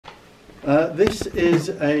This is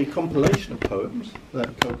a compilation of poems that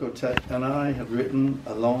Thett and I have written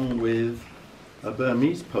along with a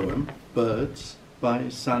Burmese poem, Birds, by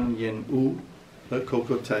Nyein that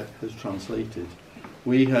Thett has translated.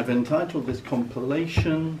 We have entitled this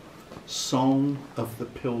compilation Song of the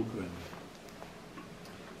Pilgrim.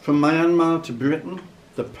 From Myanmar to Britain,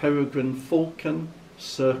 the peregrine falcon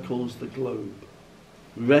circles the globe,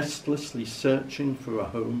 restlessly searching for a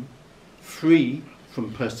home, free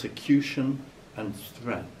from persecution and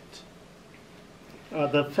threat.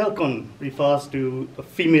 The falcon refers to a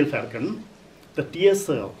female falcon, the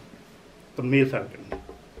Tissier, the male falcon,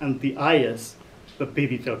 and the Ayers, the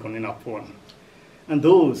baby falcon in our poem. And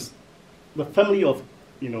those, the family of,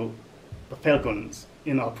 the falcons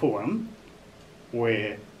in our poem,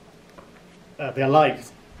 were their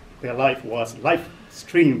life was life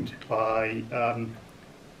streamed by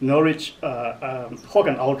Norwich Hog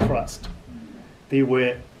and Owl Trust. They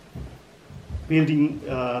were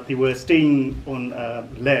staying on a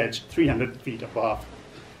ledge 300 feet above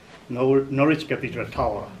Norwich Cathedral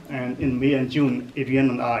Tower. And in May and June, Adrian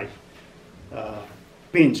and I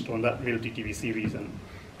binged on that reality TV series, and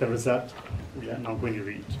the result we are now going to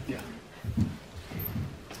read. Yeah.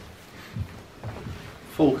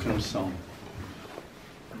 Falcon Song.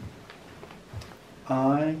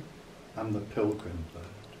 I am the pilgrim bird,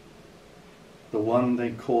 the one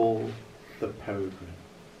they call the peregrine,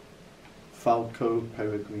 Falco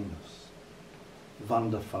peregrinus,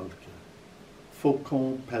 Wanderfalke,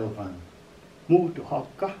 Faucon pèlerin,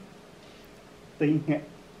 Mutuhaka, Tinge.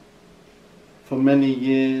 For many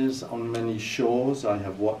years, on many shores, I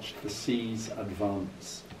have watched the seas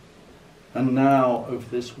advance. And now, over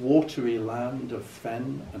this watery land of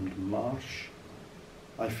fen and marsh,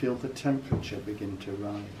 I feel the temperature begin to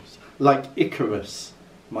rise. Like Icarus,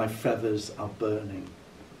 my feathers are burning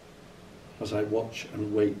as I watch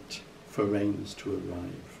and wait for rains to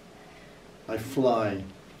arrive. I fly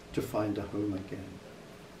to find a home again.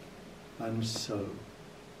 And so,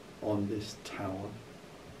 on this tower,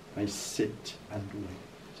 I sit and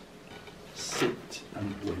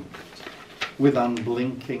wait, with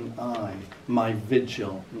unblinking eye, my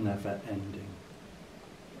vigil never ending.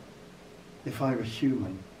 If I were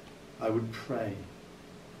human, I would pray,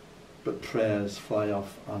 but prayers fly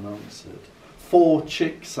off unanswered. 4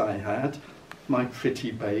 chicks I had, my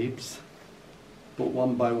pretty babes, but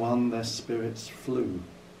one by one their spirits flew,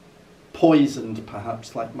 poisoned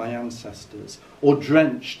perhaps like my ancestors, or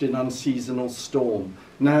drenched in unseasonal storm,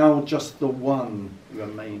 now just the one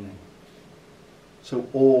remaining. So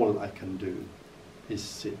all I can do is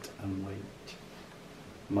sit and wait,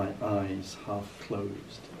 my eyes half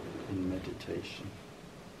closed in meditation.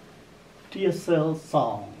 TSL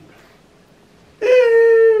song.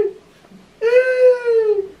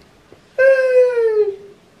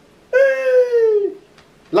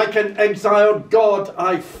 Like an exiled god,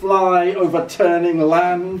 I fly over turning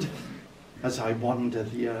land as I wander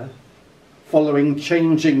the earth, following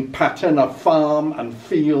changing pattern of farm and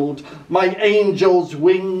field. My angel's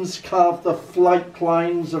wings carve the flight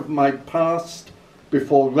lines of my past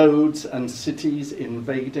before roads and cities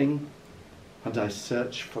invading, and I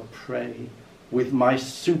search for prey with my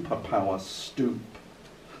superpower stoop.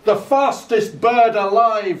 The fastest bird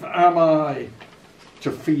alive am I,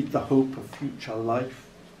 to feed the hope of future life,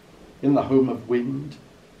 in the home of wind,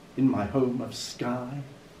 in my home of sky.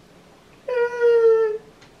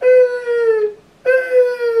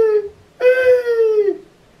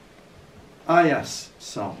 Ayas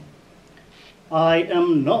song. I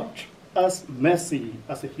am not as messy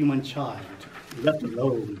as a human child, left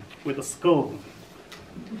alone with a scold.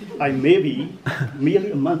 I may be merely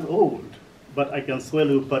a month old, but I can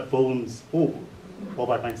swallow butt bones whole, all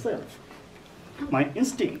by myself. My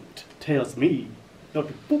instinct tells me not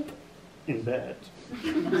to poop in bed.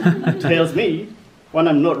 It tells me when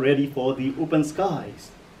I'm not ready for the open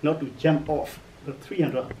skies, not to jump off the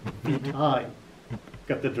 300 feet high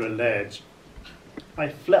cathedral ledge. I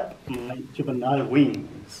flap my juvenile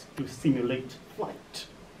wings to simulate flight,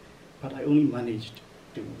 but I only managed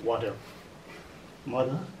to waddle.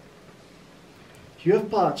 Mother, you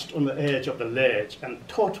have perched on the edge of the ledge and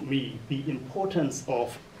taught me the importance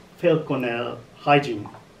of falconel hygiene.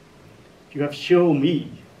 You have shown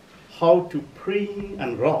me how to preen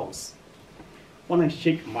and rouse. When I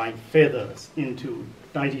shake my feathers into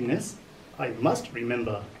tidiness, I must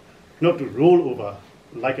remember not to roll over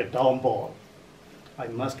like a down ball. I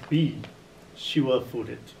must be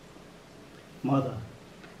sure-footed. Mother,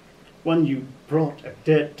 when you brought a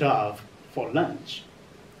dead dove for lunch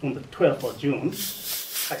on the 12th of June,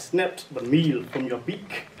 I snapped the meal from your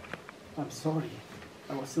beak. I'm sorry,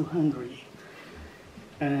 I was so hungry.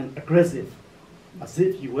 and aggressive, as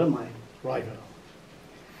if you were my rival.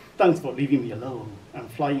 Thanks for leaving me alone and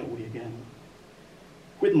flying away again.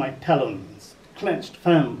 With my talons clenched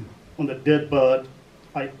firm on the dead bird,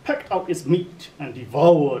 I pecked out its meat and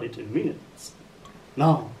devoured it in minutes.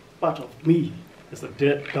 Now, part of me is a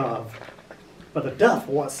dead dove, but the dove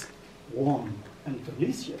was warm and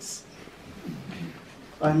delicious.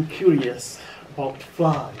 I'm curious about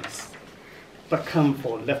flies that come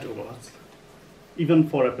for leftovers. Even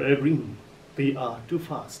for a peregrine, they are too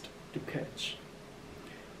fast to catch.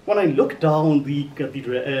 When I look down the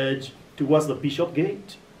cathedral edge towards the Bishop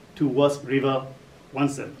Gate, towards River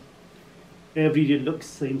Wansen, every day looks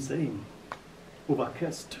same,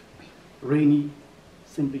 overcast, rainy,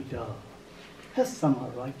 simply dull. Has summer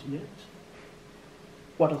arrived yet?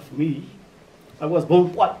 What of me? I was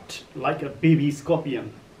born white like a baby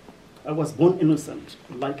scorpion. I was born innocent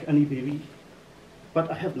like any baby,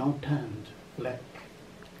 but I have now turned black.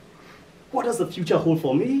 What does the future hold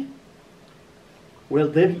for me? Will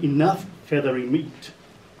there be enough feathery meat?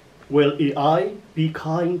 Will AI be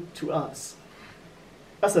kind to us?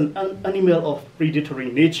 As an animal of predatory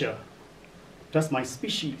nature, does my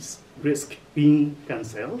species risk being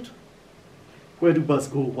cancelled? Where do birds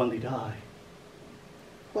go when they die?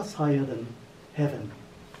 What's higher than heaven?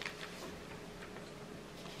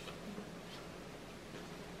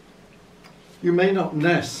 You may not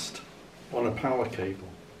nest on a power cable.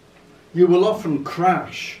 You will often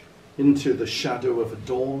crash into the shadow of a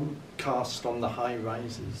dawn cast on the high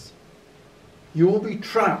rises. You will be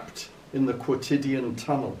trapped in the quotidian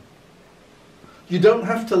tunnel. You don't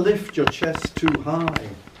have to lift your chest too high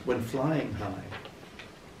when flying high.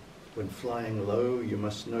 When flying low, you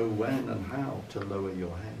must know when and how to lower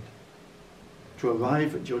your head. To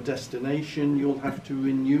arrive at your destination, you'll have to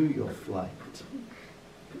renew your flight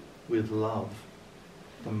with love,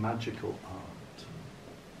 the magical art.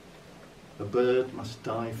 A bird must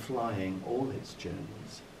die flying all its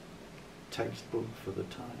journeys, textbook for the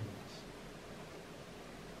times.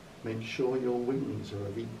 Make sure your wings are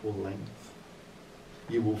of equal length.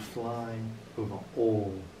 You will fly over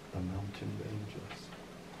all the mountain ranges.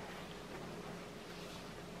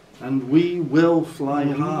 And we will fly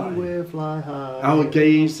high. We will fly high. Our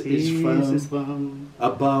gaze is firm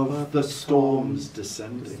above the storms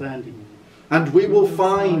descending. And we will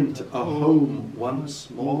find a home once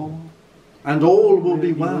more. And all will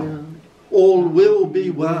be well. All will be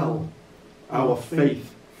well. Our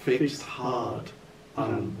faith fixed hard,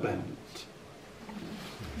 unbent.